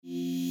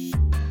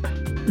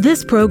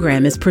This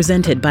program is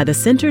presented by the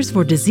Centers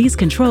for Disease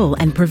Control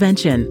and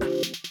Prevention.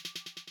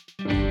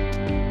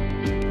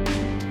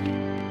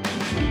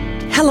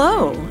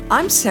 Hello,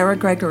 I'm Sarah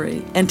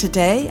Gregory, and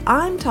today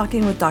I'm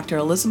talking with Dr.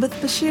 Elizabeth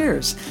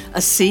Beshearse, a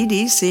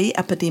CDC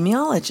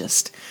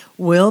epidemiologist.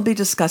 We'll be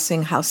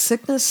discussing how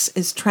sickness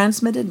is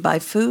transmitted by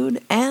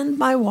food and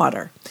by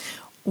water.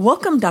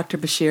 Welcome, Dr.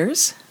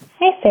 Beshearse.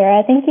 Hey,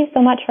 Sarah. Thank you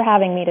so much for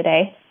having me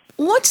today.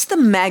 What's the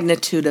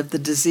magnitude of the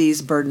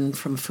disease burden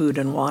from food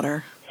and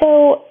water?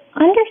 So,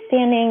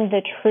 understanding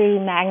the true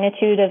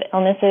magnitude of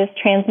illnesses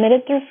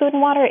transmitted through food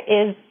and water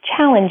is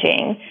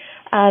challenging.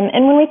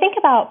 And when we think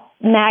about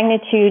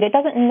magnitude, it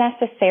doesn't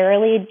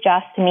necessarily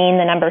just mean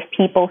the number of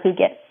people who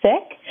get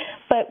sick,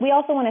 but we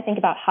also want to think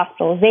about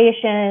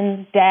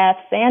hospitalizations,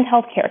 deaths, and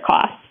healthcare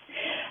costs.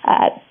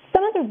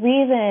 Some of the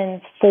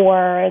reasons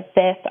for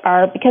this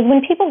are because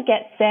when people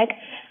get sick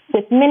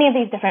with many of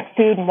these different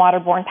food and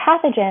waterborne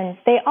pathogens,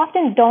 they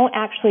often don't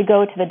actually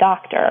go to the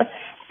doctor.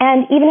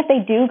 And even if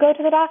they do go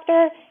to the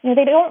doctor,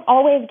 they don't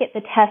always get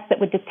the test that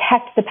would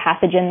detect the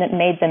pathogen that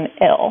made them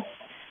ill.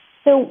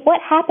 So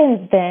what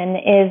happens then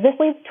is this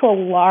leads to a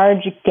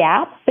large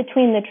gap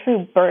between the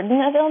true burden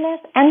of illness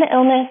and the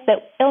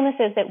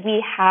illnesses that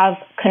we have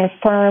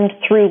confirmed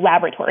through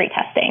laboratory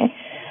testing.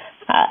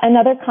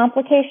 Another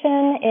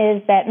complication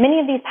is that many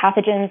of these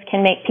pathogens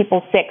can make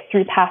people sick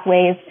through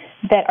pathways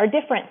that are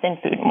different than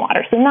food and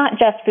water. So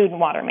not just food and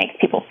water makes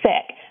people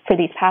sick for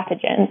these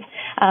pathogens.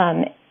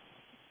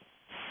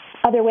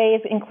 Other ways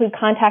include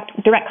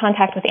direct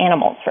contact with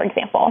animals, for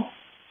example.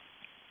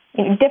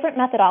 Different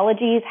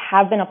methodologies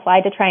have been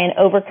applied to try and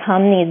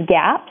overcome these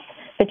gaps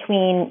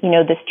between,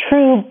 this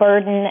true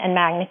burden and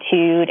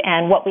magnitude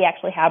and what we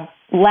actually have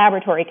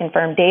laboratory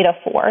confirmed data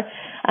for,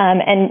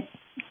 and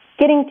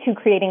getting to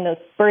creating those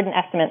burden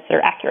estimates that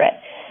are accurate.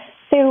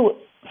 So,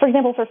 for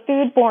example, for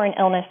foodborne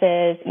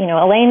illnesses,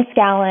 Elaine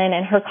Scallon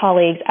and her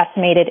colleagues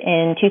estimated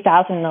in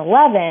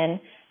 2011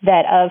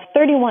 that of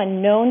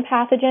 31 known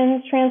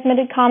pathogens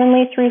transmitted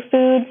commonly through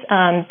foods,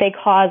 they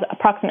cause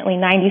approximately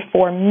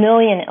 94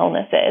 million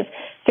illnesses,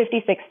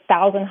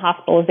 56,000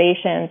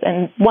 hospitalizations,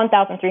 and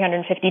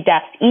 1,350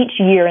 deaths each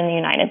year in the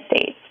United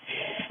States.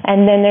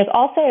 And then there's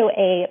also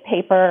a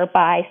paper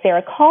by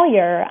Sarah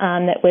Collier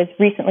that was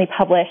recently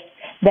published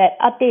that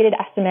updated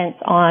estimates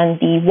on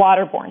the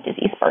waterborne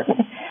disease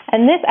burden.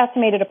 And this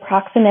estimated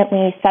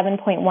approximately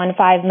 7.15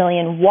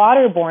 million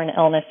waterborne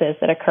illnesses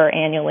that occur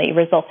annually,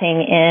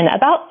 resulting in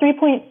about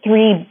 3.3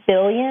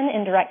 billion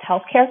in direct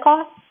healthcare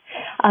costs.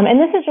 And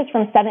this is just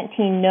from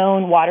 17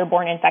 known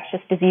waterborne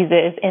infectious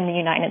diseases in the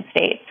United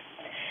States.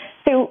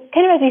 So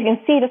kind of as you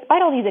can see,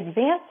 despite all these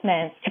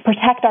advancements to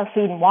protect our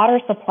food and water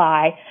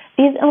supply,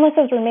 these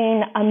illnesses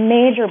remain a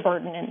major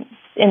burden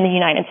in the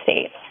United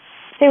States.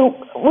 So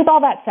with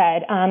all that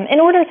said, in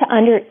order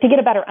to get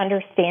a better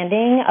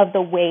understanding of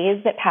the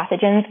ways that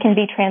pathogens can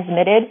be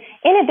transmitted,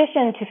 in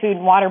addition to food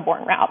and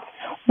waterborne routes,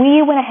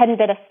 we went ahead and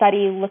did a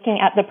study looking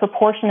at the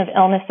proportion of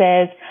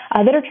illnesses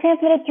that are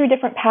transmitted through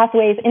different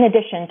pathways in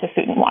addition to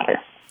food and water.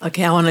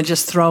 Okay, I want to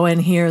just throw in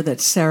here that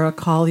Sarah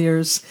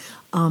Collier's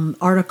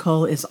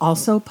article is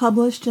also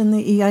published in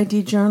the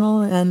EID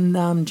Journal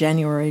in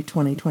January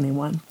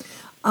 2021.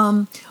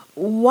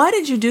 Why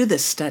did you do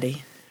this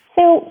study?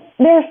 So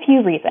there are a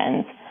few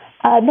reasons.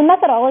 The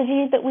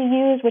methodology that we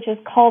use, which is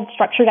called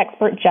structured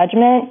expert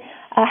judgment,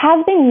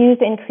 has been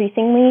used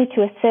increasingly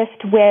to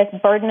assist with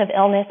burden of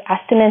illness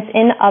estimates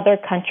in other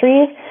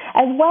countries,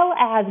 as well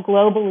as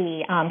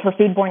globally for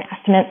foodborne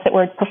estimates that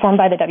were performed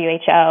by the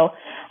WHO.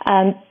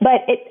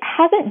 But it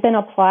hasn't been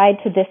applied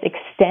to this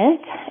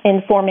extent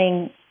in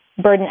forming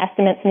burden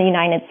estimates in the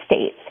United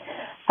States.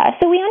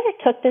 So we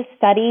undertook this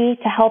study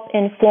to help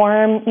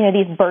inform,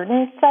 these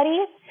burden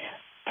studies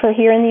for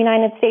here in the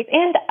United States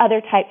and other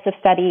types of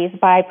studies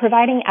by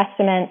providing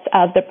estimates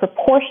of the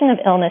proportion of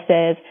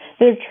illnesses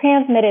that are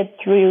transmitted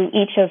through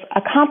each of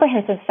a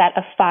comprehensive set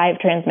of 5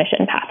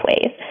 transmission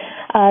pathways.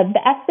 The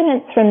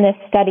estimates from this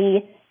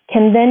study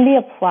can then be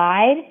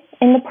applied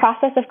in the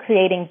process of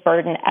creating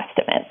burden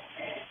estimates.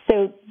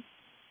 So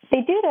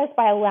they do this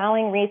by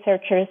allowing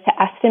researchers to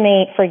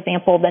estimate, for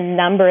example, the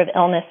number of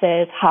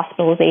illnesses,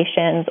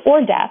 hospitalizations, or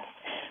deaths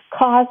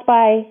caused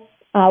by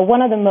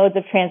one of the modes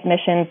of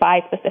transmission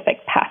by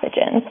specific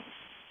pathogens.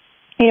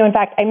 In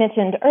fact, I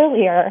mentioned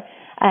earlier,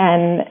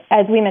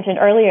 as we mentioned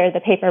earlier,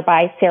 the paper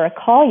by Sarah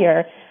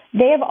Collier,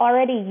 they have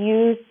already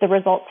used the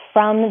results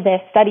from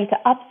this study to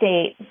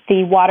update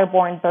the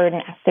waterborne burden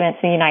estimates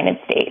in the United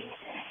States.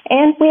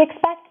 And we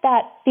expect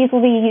that these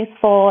will be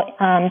useful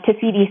to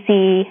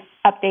CDC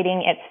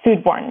updating its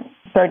foodborne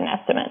burden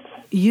estimates.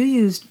 You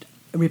used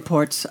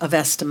reports of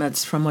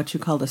estimates from what you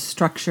called a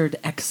structured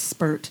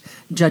expert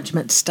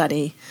judgment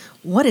study.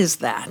 What is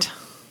that?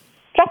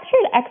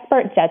 Structured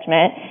expert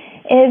judgment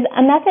is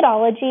a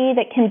methodology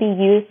that can be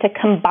used to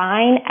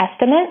combine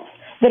estimates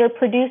that are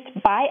produced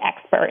by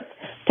experts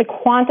to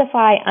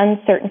quantify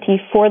uncertainty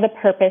for the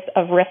purpose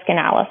of risk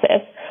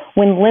analysis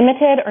when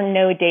limited or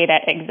no data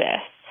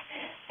exists.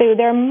 So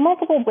there are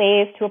multiple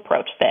ways to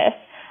approach this.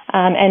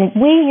 And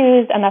we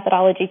used a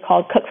methodology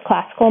called Cook's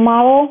classical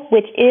model,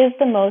 which is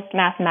the most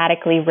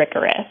mathematically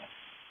rigorous.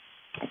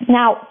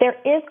 Now, there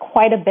is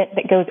quite a bit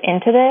that goes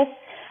into this,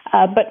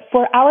 but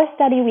for our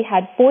study, we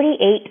had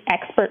 48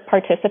 expert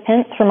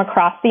participants from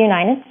across the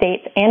United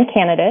States and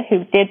Canada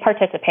who did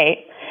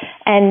participate.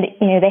 And,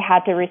 they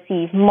had to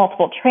receive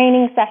multiple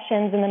training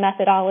sessions in the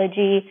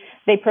methodology.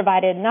 They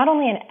provided not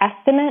only an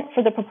estimate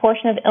for the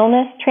proportion of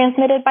illness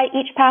transmitted by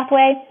each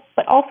pathway,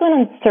 but also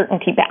an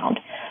uncertainty bound.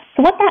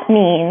 So what that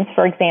means,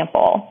 for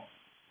example,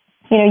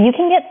 you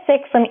can get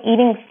sick from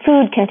eating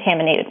food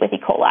contaminated with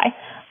E. coli,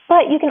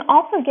 but you can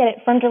also get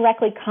it from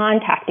directly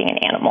contacting an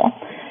animal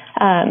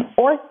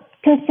or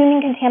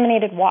consuming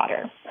contaminated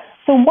water.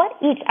 So what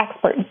each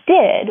expert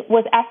did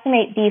was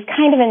estimate these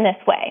kind of in this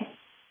way.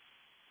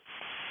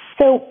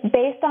 So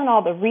based on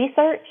all the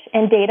research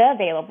and data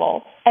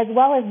available, as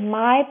well as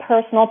my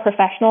personal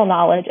professional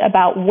knowledge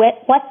about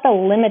what the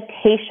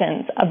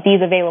limitations of these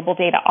available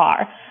data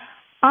are,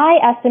 I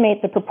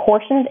estimate the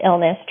proportion of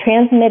illness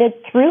transmitted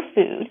through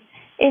food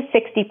is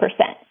 60%.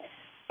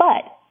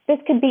 But this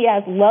could be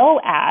as low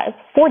as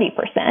 40%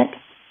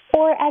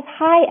 or as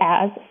high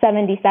as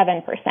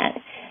 77%.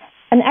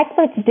 And the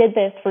experts did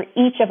this for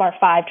each of our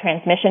 5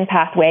 transmission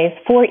pathways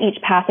for each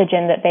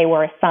pathogen that they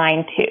were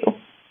assigned to.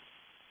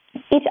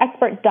 Each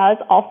expert does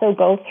also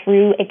go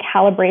through a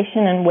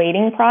calibration and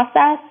weighting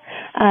process,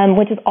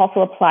 which is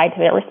also applied to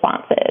their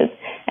responses.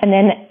 And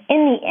then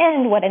in the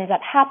end, what ends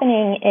up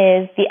happening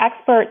is the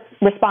expert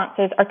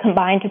responses are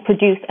combined to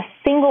produce a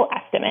single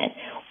estimate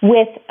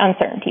with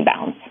uncertainty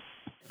bounds.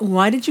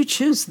 Why did you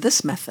choose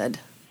this method?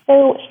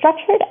 So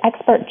structured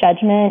expert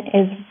judgment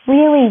is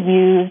really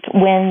used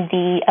when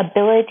the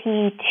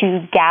ability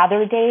to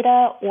gather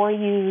data or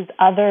use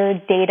other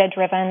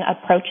data-driven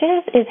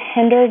approaches is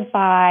hindered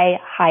by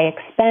high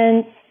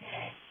expense,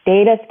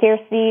 data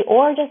scarcity,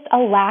 or just a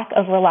lack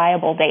of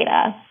reliable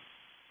data.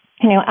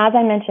 As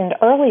I mentioned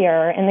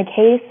earlier, in the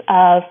case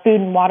of food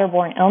and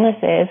waterborne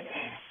illnesses,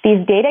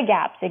 these data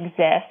gaps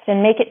exist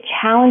and make it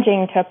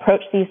challenging to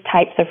approach these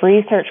types of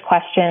research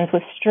questions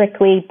with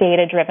strictly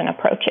data-driven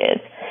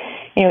approaches.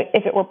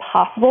 If it were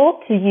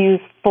possible to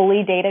use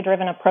fully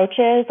data-driven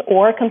approaches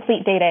or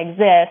complete data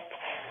exists,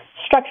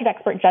 structured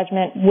expert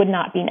judgment would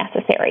not be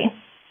necessary.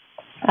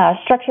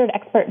 Structured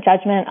expert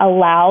judgment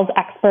allows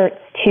experts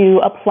to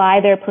apply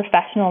their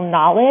professional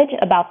knowledge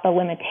about the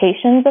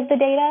limitations of the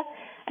data,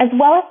 as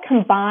well as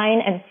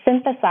combine and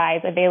synthesize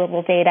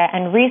available data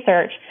and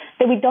research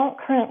that we don't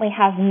currently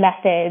have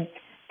methods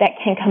that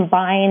can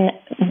combine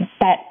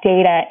that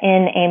data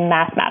in a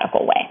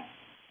mathematical way.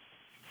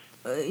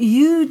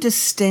 You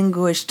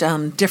distinguished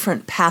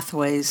different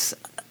pathways.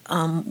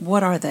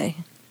 What are they?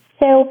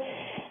 So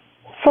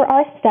for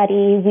our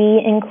study,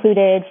 we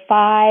included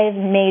 5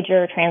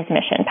 major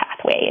transmission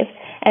pathways.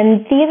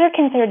 And these are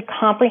considered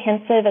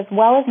comprehensive as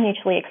well as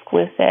mutually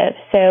exclusive.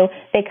 So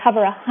they cover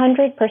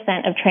 100%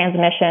 of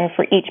transmission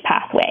for each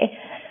pathway.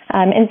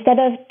 Instead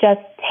of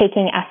just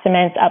taking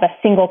estimates of a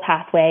single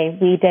pathway,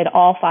 we did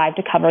all 5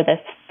 to cover this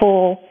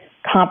full,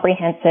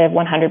 comprehensive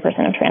 100%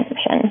 of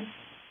transmission.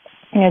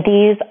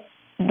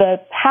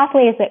 The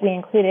pathways that we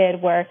included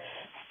were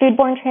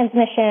foodborne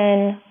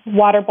transmission,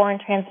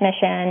 waterborne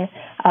transmission,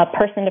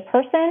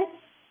 person-to-person,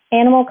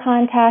 animal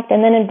contact,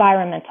 and then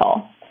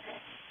environmental.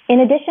 In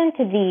addition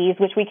to these,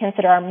 which we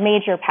consider our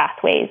major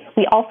pathways,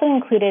 we also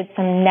included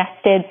some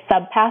nested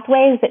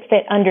sub-pathways that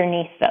fit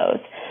underneath those.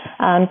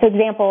 For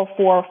example,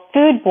 for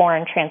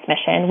foodborne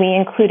transmission, we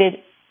included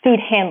food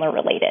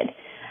handler-related.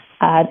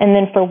 And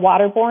then for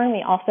waterborne,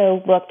 we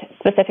also looked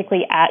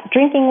specifically at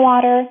drinking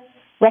water,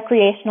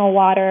 recreational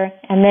water,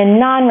 and then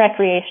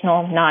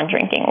non-recreational,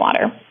 non-drinking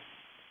water.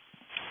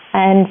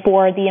 And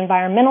for the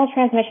environmental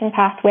transmission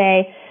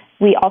pathway,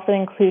 we also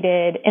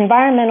included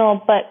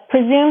environmental, but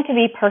presumed to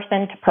be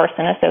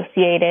person-to-person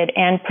associated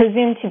and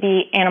presumed to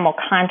be animal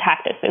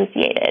contact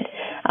associated,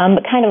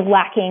 but kind of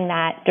lacking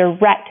that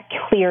direct,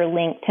 clear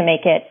link to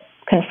make it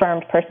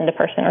confirmed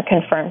person-to-person or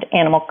confirmed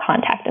animal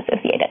contact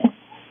associated.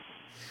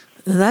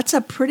 That's a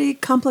pretty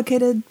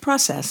complicated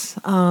process.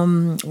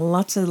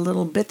 Lots of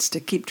little bits to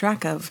keep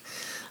track of.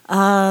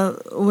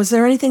 Was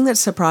there anything that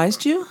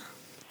surprised you?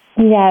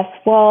 Yes.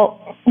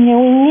 Well, we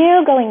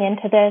knew going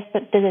into this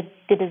that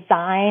the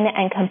design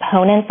and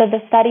components of the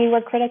study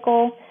were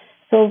critical.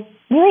 So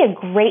really a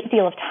great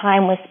deal of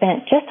time was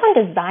spent just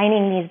on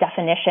designing these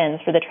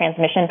definitions for the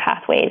transmission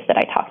pathways that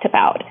I talked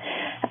about.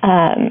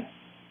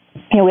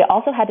 We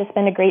also had to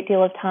spend a great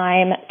deal of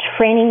time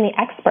training the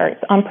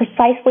experts on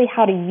precisely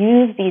how to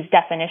use these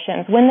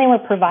definitions when they were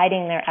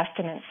providing their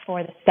estimates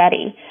for the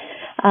study.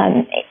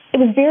 It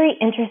was very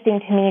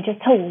interesting to me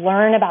just to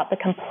learn about the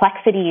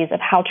complexities of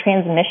how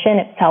transmission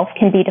itself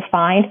can be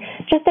defined,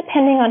 just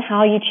depending on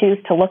how you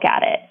choose to look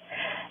at it.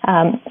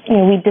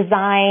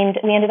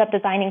 We ended up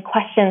designing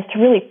questions to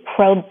really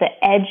probe the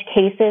edge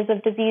cases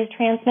of disease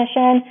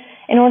transmission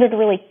in order to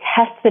really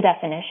test the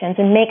definitions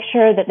and make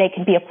sure that they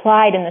could be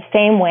applied in the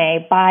same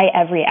way by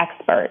every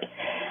expert.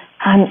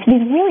 So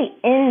these really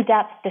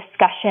in-depth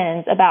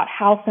discussions about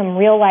how some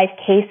real-life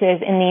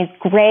cases in these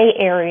gray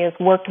areas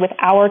worked with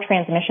our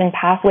transmission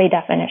pathway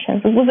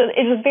definitions. It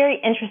was a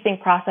very interesting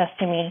process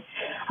to me,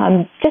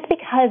 just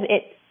because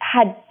it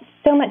had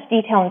so much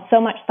detail and so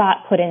much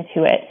thought put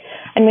into it.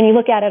 And when you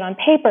look at it on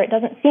paper, it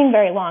doesn't seem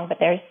very long, but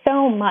there's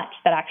so much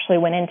that actually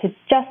went into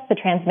just the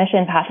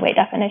transmission pathway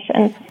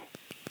definitions.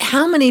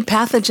 How many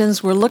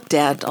pathogens were looked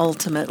at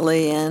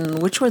ultimately,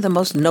 and which were the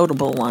most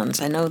notable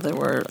ones? I know there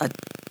were a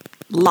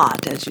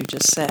lot, as you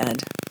just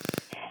said.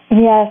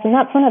 Yes, and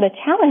that's one of the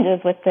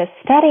challenges with this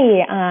study,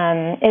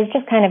 is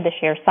just kind of the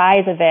sheer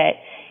size of it.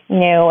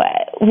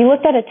 We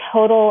looked at a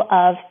total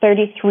of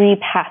 33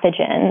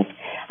 pathogens,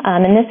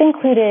 and this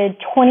included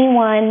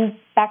 21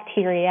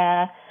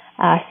 bacteria,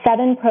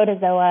 7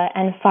 protozoa,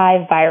 and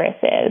 5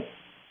 viruses.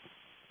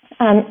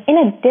 In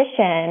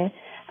addition,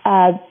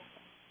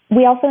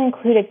 we also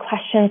included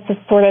questions to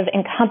sort of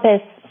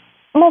encompass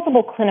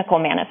multiple clinical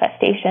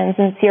manifestations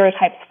and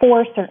serotypes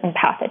for certain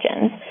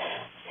pathogens.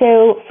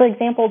 So, for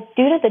example,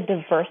 due to the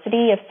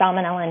diversity of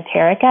Salmonella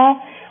enterica,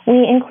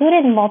 we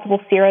included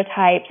multiple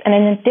serotypes and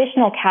an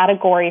additional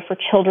category for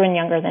children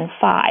younger than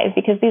 5,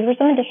 because these were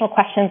some additional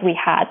questions we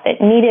had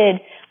that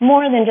needed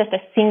more than just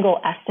a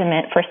single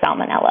estimate for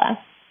Salmonella.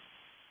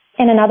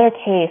 In another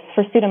case,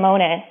 for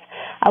Pseudomonas,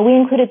 we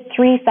included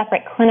 3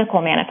 separate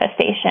clinical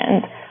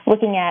manifestations,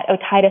 looking at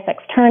otitis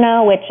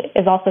externa, which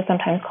is also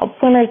sometimes called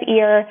swimmer's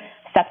ear,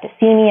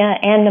 septicemia,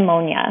 and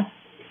pneumonia.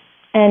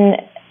 And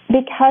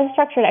because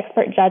structured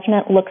expert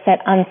judgment looks at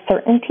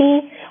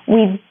uncertainty,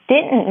 we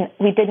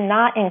did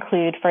not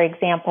include, for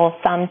example,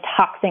 some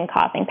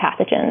toxin-causing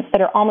pathogens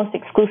that are almost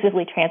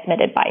exclusively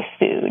transmitted by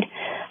food,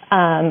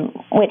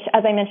 which,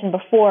 as I mentioned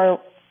before,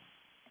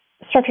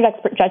 structured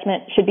expert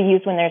judgment should be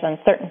used when there's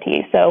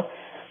uncertainty. So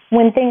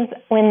when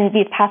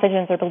these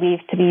pathogens are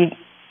believed to be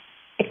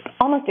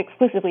almost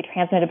exclusively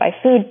transmitted by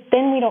food,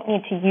 then we don't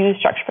need to use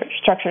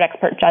structured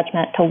expert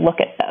judgment to look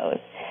at those.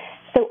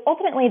 So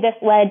ultimately, this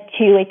led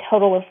to a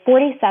total of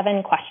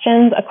 47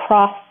 questions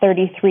across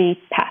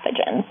 33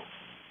 pathogens.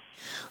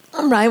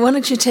 All right. Why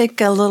don't you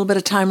take a little bit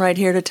of time right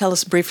here to tell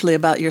us briefly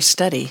about your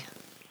study?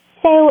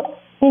 So,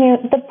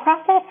 the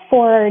process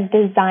for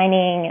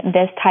designing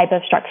this type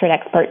of structured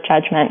expert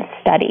judgment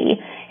study,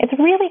 it's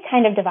really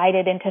kind of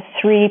divided into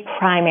 3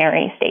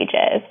 primary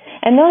stages.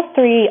 And those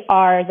 3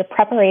 are the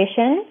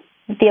preparation,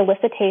 the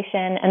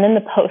elicitation, and then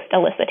the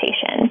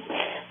post-elicitation.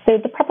 So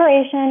the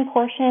preparation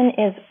portion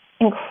is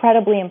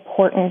incredibly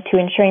important to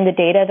ensuring the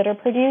data that are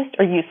produced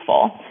are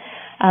useful.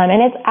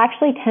 And it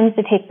actually tends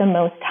to take the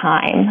most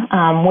time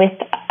with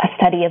a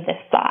study of this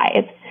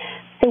size.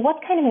 So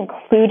what's kind of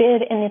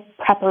included in the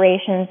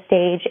preparation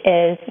stage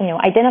is,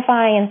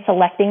 identifying and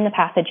selecting the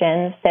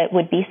pathogens that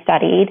would be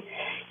studied.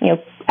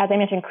 As I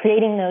mentioned,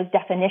 creating those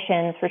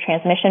definitions for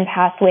transmission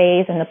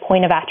pathways and the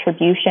point of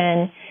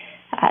attribution,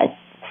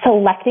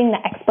 selecting the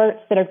experts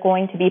that are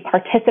going to be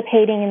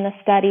participating in the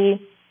study,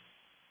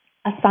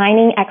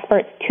 assigning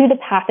experts to the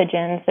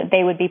pathogens that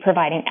they would be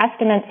providing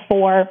estimates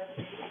for,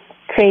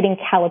 creating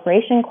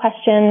calibration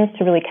questions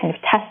to really kind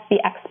of test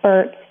the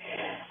experts,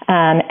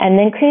 and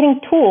then creating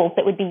tools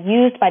that would be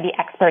used by the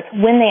experts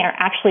when they are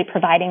actually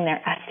providing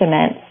their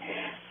estimates.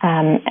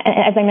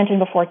 As I mentioned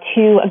before,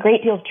 too, a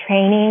great deal of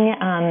training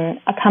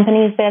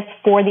accompanies this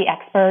for the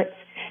experts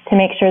to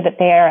make sure that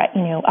they're,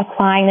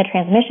 applying the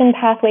transmission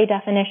pathway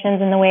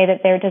definitions in the way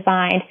that they're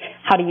designed,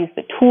 how to use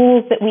the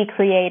tools that we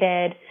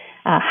created,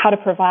 how to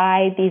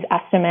provide these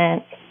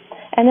estimates.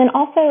 And then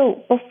also,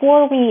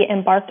 before we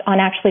embarked on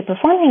actually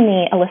performing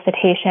the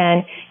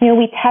elicitation,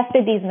 we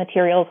tested these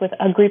materials with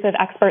a group of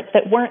experts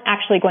that weren't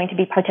actually going to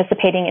be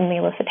participating in the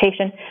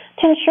elicitation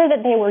to ensure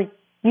that they were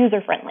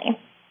user-friendly.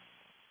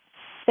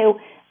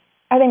 So,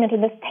 as I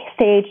mentioned, this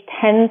stage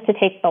tends to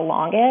take the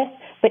longest,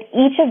 but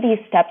each of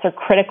these steps are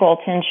critical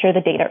to ensure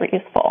the data are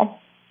useful.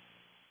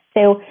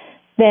 So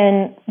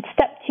then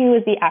step 2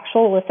 is the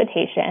actual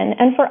elicitation.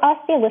 And for us,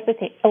 the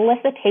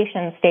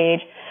elicitation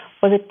stage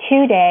was a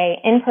 2-day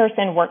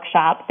in-person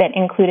workshop that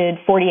included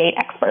 48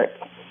 experts.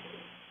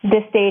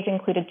 This stage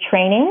included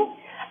training,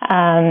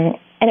 and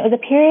it was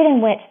a period in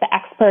which the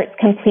experts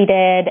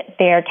completed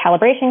their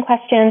calibration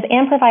questions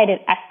and provided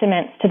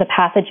estimates to the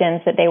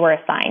pathogens that they were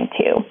assigned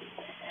to.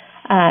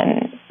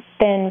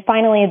 Then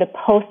finally, the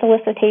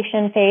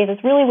post-elicitation phase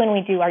is really when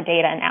we do our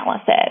data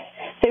analysis.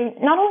 So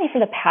not only for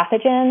the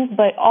pathogens,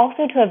 but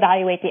also to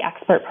evaluate the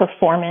expert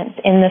performance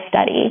in the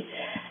study.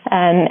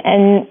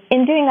 And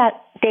in doing that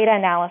data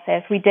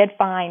analysis, we did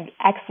find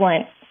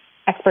excellent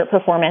expert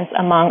performance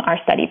among our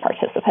study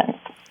participants.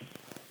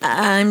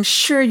 I'm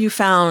sure you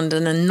found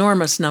an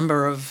enormous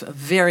number of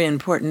very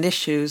important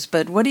issues,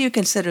 but what do you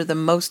consider the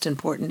most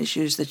important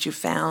issues that you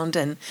found,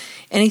 and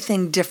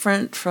anything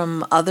different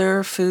from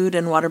other food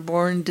and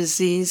waterborne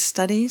disease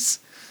studies?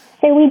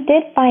 So we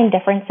did find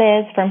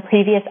differences from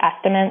previous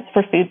estimates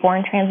for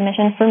foodborne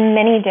transmission for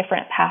many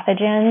different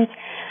pathogens.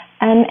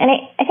 And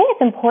I think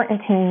it's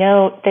important to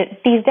note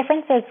that these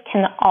differences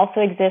can also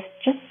exist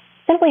just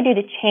simply due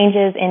to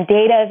changes in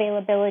data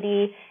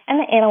availability and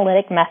the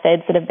analytic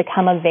methods that have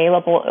become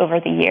available over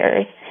the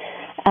years.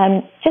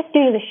 Just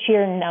due to the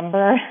sheer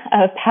number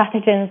of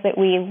pathogens that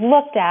we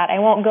looked at, I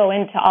won't go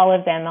into all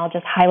of them. I'll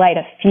just highlight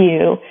a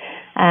few.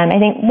 I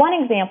think one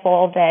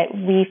example that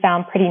we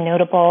found pretty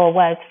notable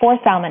was for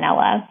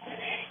Salmonella.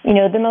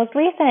 The most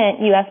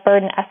recent U.S.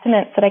 burden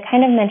estimates that I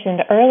kind of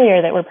mentioned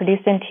earlier that were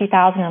produced in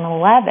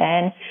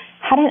 2011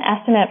 had an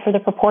estimate for the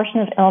proportion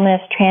of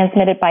illness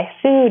transmitted by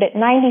food at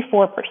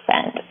 94%,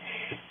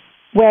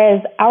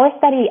 whereas our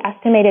study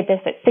estimated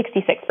this at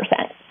 66%.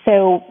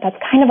 So that's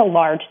kind of a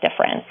large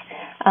difference.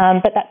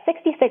 But that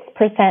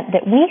 66%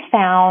 that we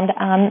found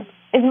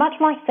is much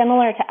more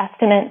similar to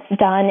estimates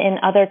done in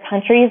other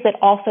countries that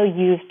also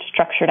used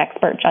structured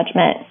expert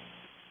judgment.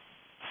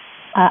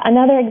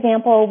 Another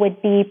example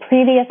would be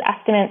previous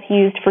estimates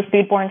used for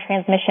foodborne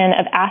transmission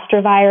of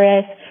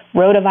astrovirus,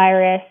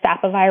 rotavirus,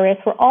 sapovirus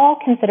were all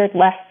considered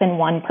less than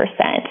 1%.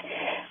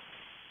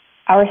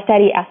 Our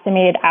study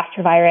estimated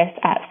astrovirus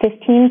at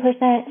 15%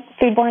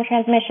 foodborne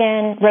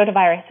transmission,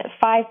 rotavirus at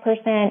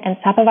 5%, and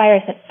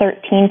sapovirus at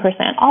 13%,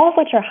 all of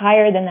which are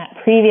higher than that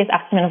previous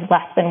estimate of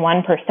less than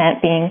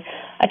 1% being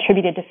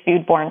attributed to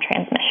foodborne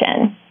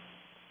transmission.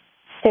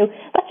 So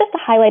that's just to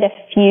highlight a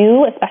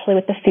few, especially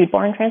with the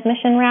foodborne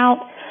transmission route.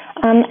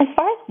 As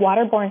far as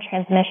waterborne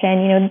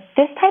transmission,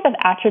 this type of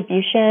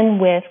attribution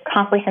with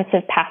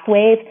comprehensive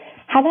pathways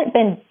hasn't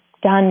been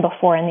done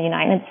before in the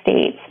United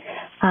States.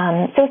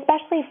 So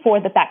especially for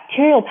the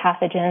bacterial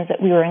pathogens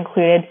that we were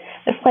included,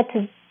 this led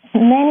to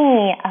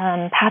many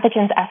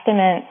pathogens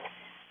estimates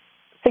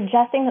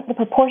suggesting that the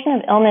proportion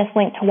of illness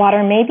linked to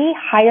water may be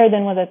higher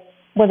than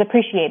was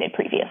appreciated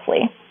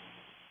previously.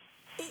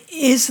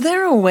 Is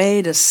there a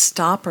way to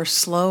stop or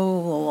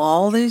slow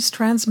all these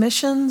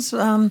transmissions?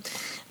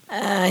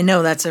 I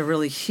know that's a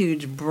really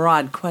huge,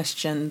 broad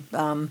question.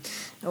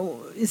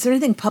 Is there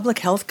anything public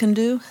health can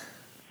do?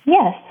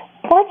 Yes.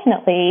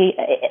 Fortunately,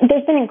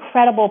 there's been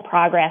incredible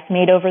progress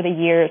made over the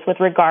years with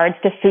regards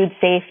to food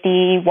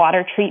safety,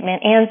 water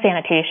treatment, and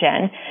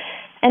sanitation.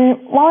 And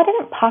while it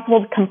isn't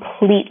possible to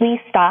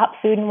completely stop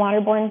food and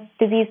waterborne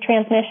disease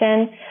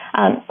transmission,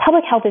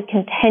 public health is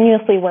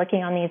continuously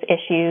working on these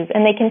issues,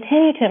 and they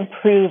continue to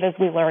improve as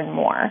we learn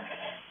more.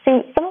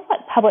 So some of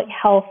what public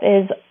health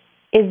is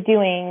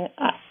doing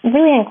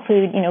really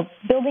include,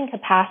 building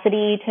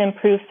capacity to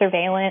improve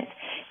surveillance,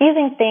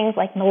 using things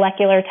like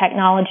molecular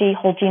technology,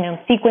 whole genome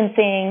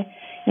sequencing,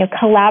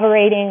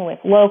 collaborating with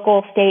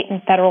local, state,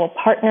 and federal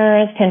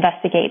partners to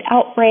investigate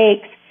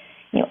outbreaks,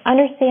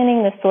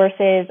 understanding the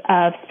sources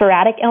of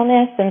sporadic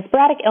illness, and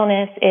sporadic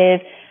illness is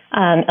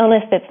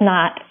illness that's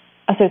not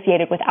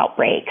associated with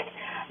outbreaks,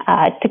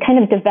 to kind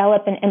of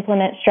develop and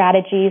implement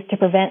strategies to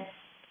prevent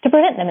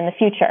them in the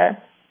future.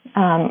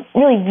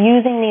 Really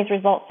using these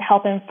results to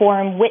help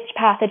inform which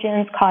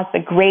pathogens cause the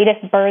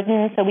greatest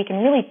burden so we can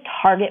really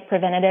target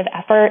preventative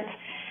efforts,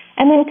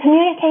 and then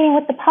communicating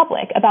with the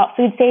public about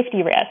food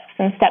safety risks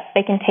and steps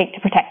they can take to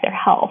protect their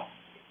health.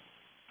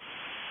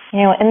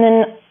 And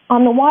then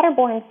on the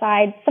waterborne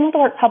side, some of the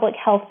work public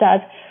health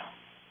does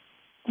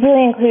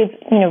really includes,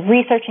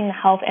 researching the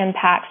health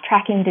impacts,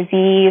 tracking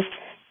disease,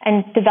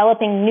 and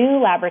developing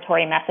new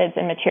laboratory methods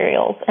and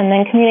materials, and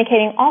then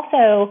communicating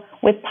also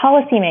with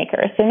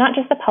policymakers, so not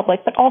just the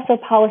public, but also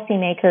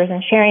policymakers,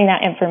 and sharing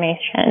that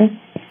information.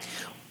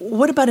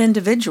 What about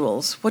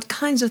individuals? What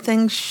kinds of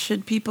things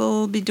should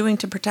people be doing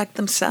to protect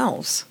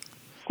themselves?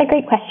 That's a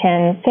great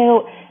question.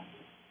 So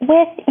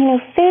with,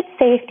 food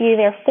safety,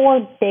 there are 4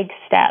 big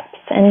steps,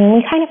 and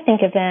we kind of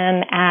think of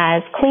them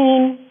as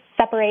clean,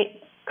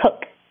 separate,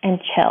 cook, and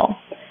chill.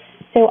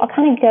 So I'll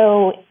kind of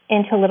go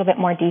into a little bit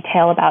more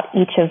detail about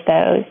each of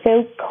those.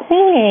 So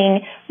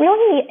cleaning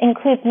really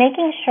includes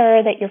making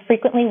sure that you're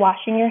frequently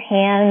washing your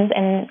hands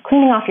and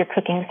cleaning off your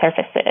cooking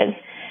surfaces.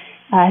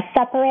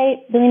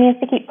 Separate really means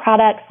to keep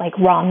products like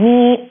raw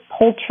meat,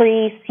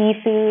 poultry,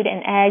 seafood,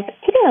 and eggs,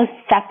 keeping those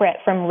separate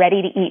from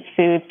ready-to-eat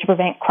foods to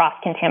prevent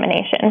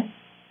cross-contamination.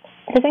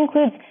 This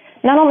includes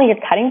not only your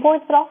cutting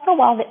boards, but also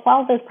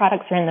while those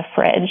products are in the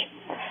fridge.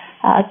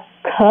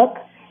 Cook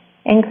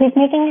includes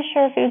making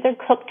sure foods are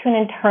cooked to an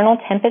internal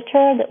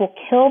temperature that will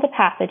kill the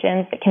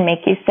pathogens that can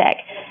make you sick.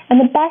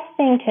 And the best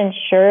thing to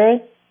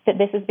ensure that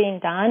this is being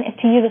done is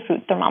to use a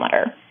food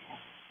thermometer.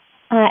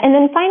 And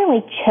then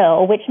finally,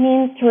 chill, which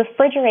means to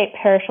refrigerate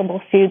perishable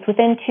foods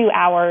within 2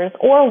 hours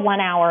or 1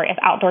 hour if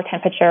outdoor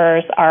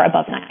temperatures are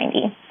above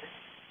 90.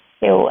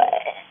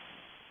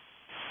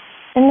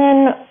 And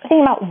then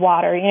thinking about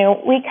water,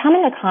 we come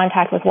into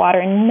contact with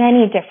water in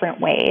many different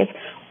ways,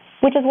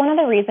 which is one of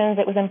the reasons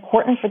it was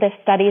important for this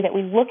study that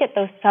we look at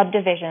those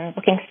subdivisions,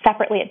 looking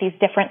separately at these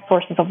different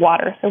sources of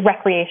water, so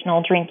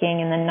recreational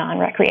drinking and then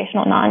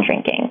non-recreational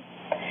non-drinking.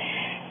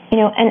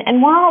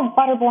 And while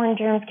waterborne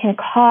germs can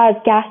cause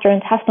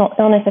gastrointestinal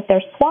illness if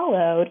they're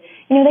swallowed,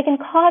 they can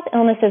cause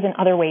illnesses in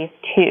other ways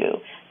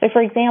too. So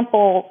for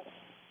example,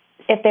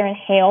 if they're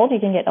inhaled, you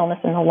can get illness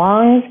in the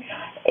lungs.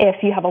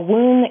 If you have a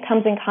wound that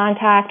comes in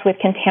contact with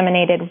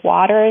contaminated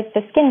water,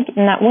 the skin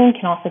in that wound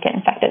can also get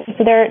infected.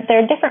 So there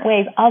are different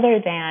ways other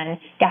than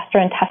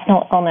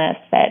gastrointestinal illness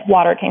that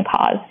water can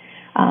cause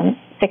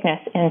sickness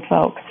in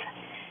folks.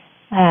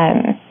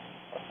 And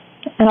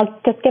I'll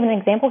just give an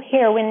example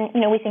here. When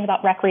we think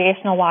about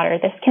recreational water,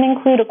 this can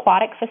include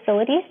aquatic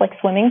facilities like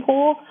swimming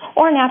pools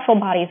or natural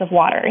bodies of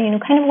water,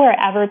 kind of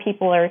wherever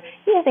people are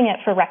using it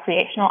for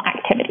recreational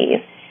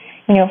activities.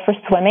 For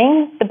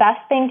swimming, the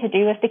best thing to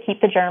do is to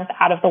keep the germs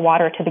out of the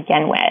water to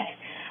begin with.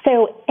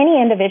 So any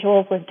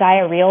individuals with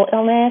diarrheal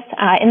illness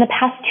in the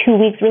past 2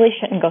 weeks really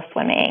shouldn't go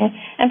swimming.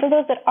 And for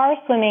those that are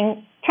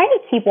swimming, trying to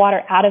keep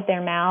water out of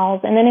their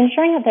mouths and then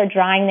ensuring that they're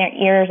drying their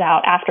ears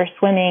out after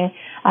swimming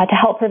to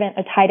help prevent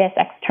otitis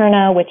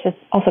externa, which is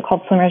also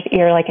called swimmer's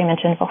ear, like I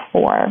mentioned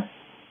before.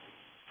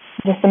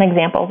 Just some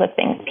examples of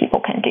things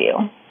people can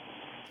do.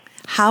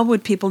 How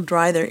would people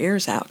dry their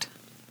ears out?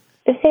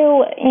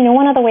 So,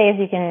 one of the ways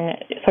you can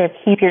sort of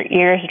keep your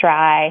ears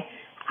dry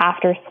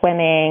after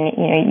swimming,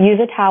 use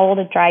a towel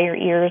to dry your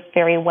ears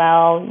very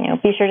well.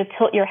 Be sure to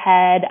tilt your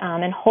head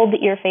and hold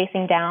the ear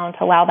facing down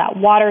to allow that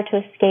water to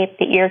escape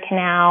the ear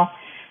canal.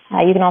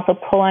 You can also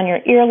pull on your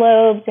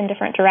earlobes in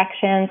different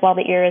directions while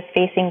the ear is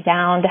facing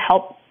down to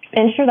help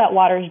ensure that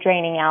water is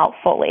draining out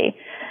fully.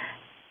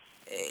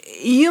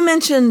 You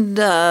mentioned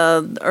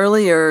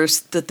earlier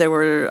that there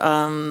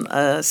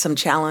were some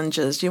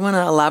challenges. Do you want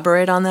to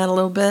elaborate on that a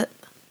little bit?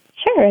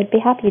 Sure, I'd be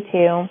happy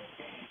to.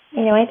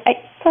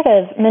 I sort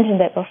of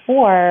mentioned it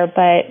before,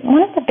 but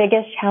one of the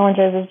biggest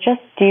challenges is just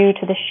due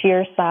to the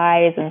sheer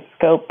size and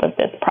scope of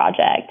this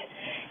project.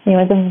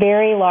 It's a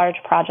very large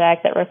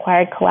project that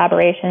required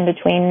collaboration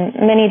between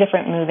many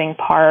different moving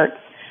parts.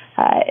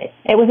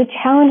 It was a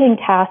challenging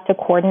task to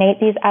coordinate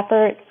these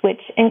efforts,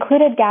 which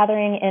included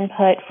gathering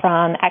input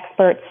from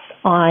experts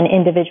on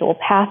individual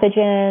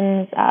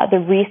pathogens, the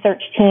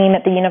research team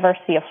at the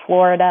University of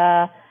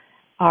Florida,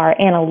 our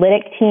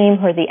analytic team,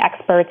 who are the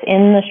experts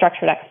in the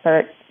structured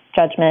expert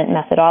judgment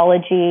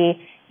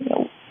methodology,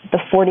 the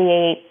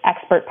 48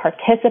 expert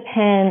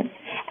participants,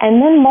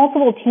 and then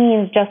multiple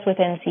teams just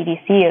within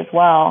CDC as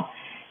well.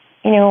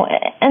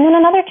 And then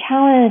another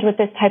challenge with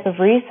this type of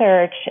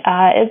research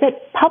is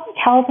that public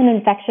health and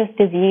infectious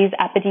disease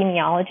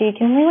epidemiology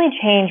can really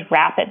change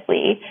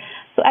rapidly.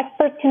 So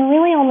experts can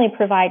really only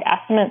provide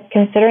estimates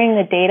considering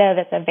the data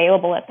that's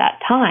available at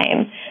that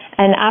time.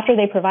 And after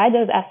they provide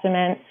those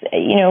estimates,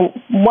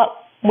 what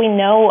we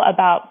know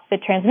about the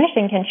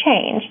transmission can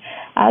change.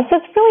 So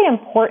it's really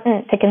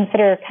important to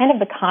consider kind of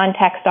the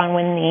context on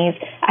when these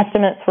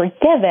estimates were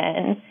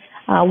given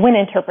when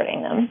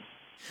interpreting them.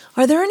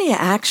 Are there any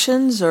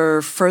actions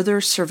or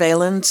further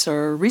surveillance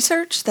or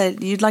research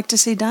that you'd like to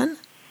see done?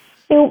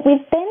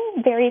 We've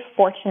been very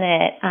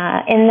fortunate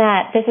in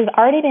that this has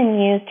already been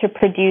used to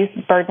produce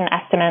burden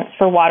estimates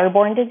for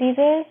waterborne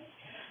diseases.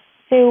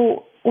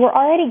 So we're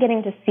already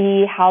getting to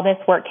see how this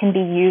work can be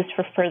used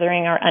for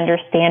furthering our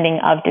understanding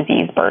of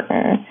disease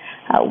burden.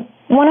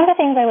 One of the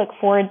things I look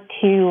forward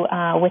to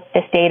with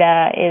this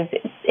data is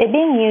it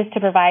being used to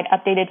provide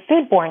updated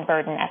foodborne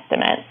burden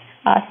estimates,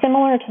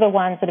 similar to the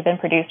ones that have been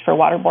produced for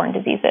waterborne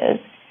diseases.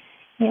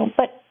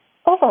 But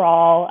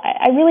overall,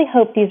 I really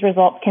hope these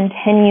results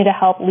continue to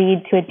help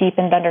lead to a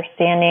deepened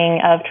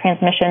understanding of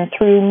transmission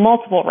through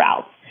multiple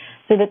routes,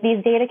 so that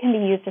these data can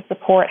be used to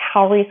support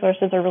how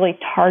resources are really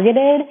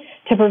targeted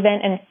to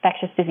prevent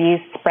infectious disease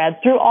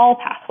spread through all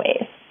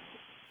pathways.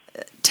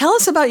 Tell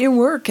us about your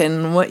work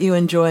and what you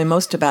enjoy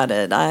most about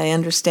it. I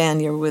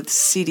understand you're with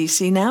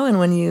CDC now, and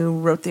when you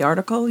wrote the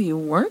article, you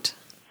weren't?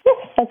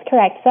 Yes, that's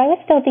correct. So I was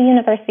still at the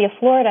University of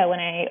Florida when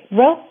I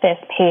wrote this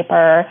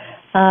paper,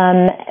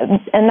 and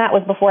that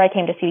was before I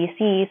came to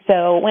CDC.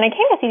 So when I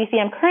came to CDC,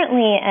 I'm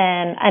currently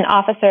an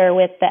officer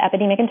with the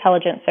Epidemic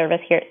Intelligence Service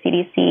here at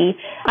CDC.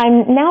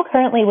 I'm now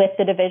currently with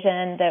the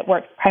division that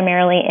works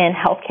primarily in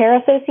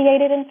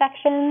healthcare-associated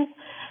infections.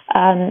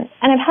 And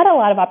I've had a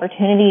lot of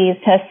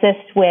opportunities to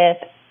assist with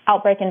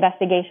outbreak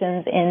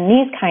investigations in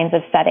these kinds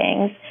of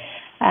settings.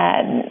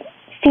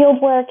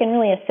 Field work and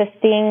really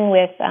assisting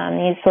with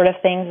these sort of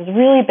things has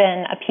really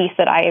been a piece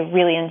that I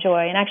really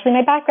enjoy. And actually,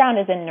 my background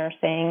is in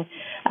nursing,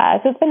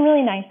 so it's been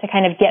really nice to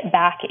kind of get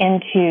back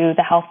into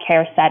the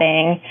healthcare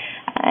setting.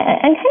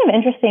 And kind of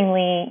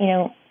interestingly,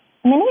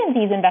 many of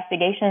these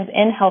investigations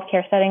in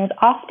healthcare settings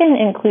often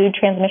include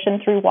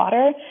transmission through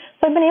water.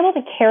 So I've been able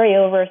to carry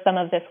over some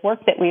of this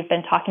work that we've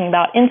been talking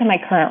about into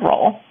my current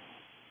role.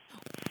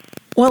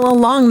 Well,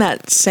 along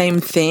that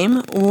same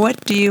theme,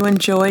 what do you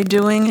enjoy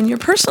doing in your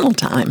personal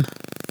time?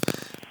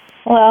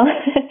 Well,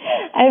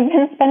 I've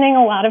been spending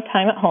a lot of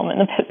time at home in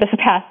this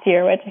past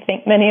year, which I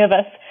think many of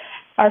us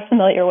are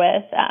familiar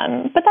with.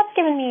 But that's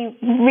given me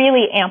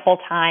really ample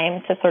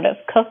time to sort of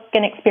cook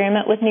and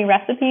experiment with new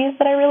recipes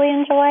that I really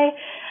enjoy.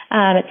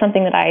 It's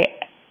something that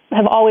I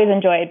have always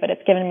enjoyed, but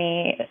it's given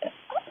me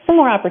some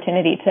more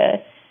opportunity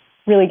to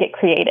really get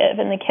creative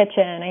in the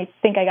kitchen. I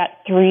think I got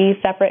 3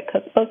 separate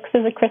cookbooks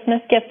as a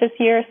Christmas gift this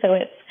year, so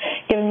it's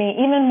given me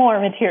even more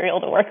material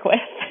to work with.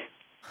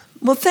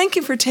 Well, thank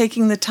you for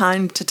taking the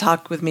time to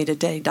talk with me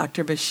today,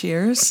 Dr.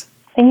 Beshearse.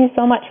 Thank you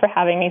so much for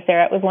having me,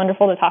 Sarah. It was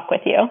wonderful to talk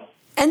with you.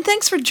 And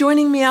thanks for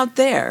joining me out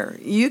there.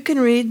 You can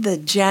read the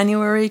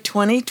January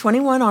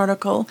 2021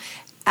 article,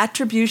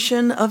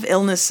 Attribution of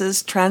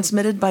Illnesses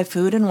Transmitted by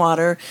Food and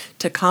Water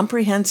to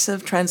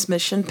Comprehensive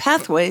Transmission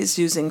Pathways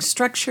Using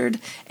Structured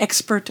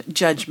Expert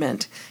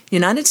Judgment.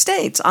 United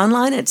States,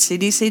 online at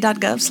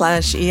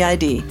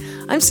cdc.gov/EID.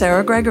 I'm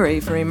Sarah Gregory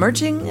for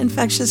Emerging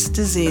Infectious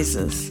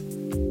Diseases.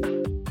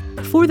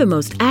 For the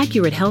most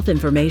accurate health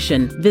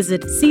information,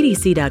 visit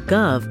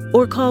cdc.gov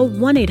or call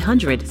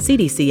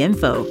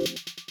 1-800-CDC-INFO.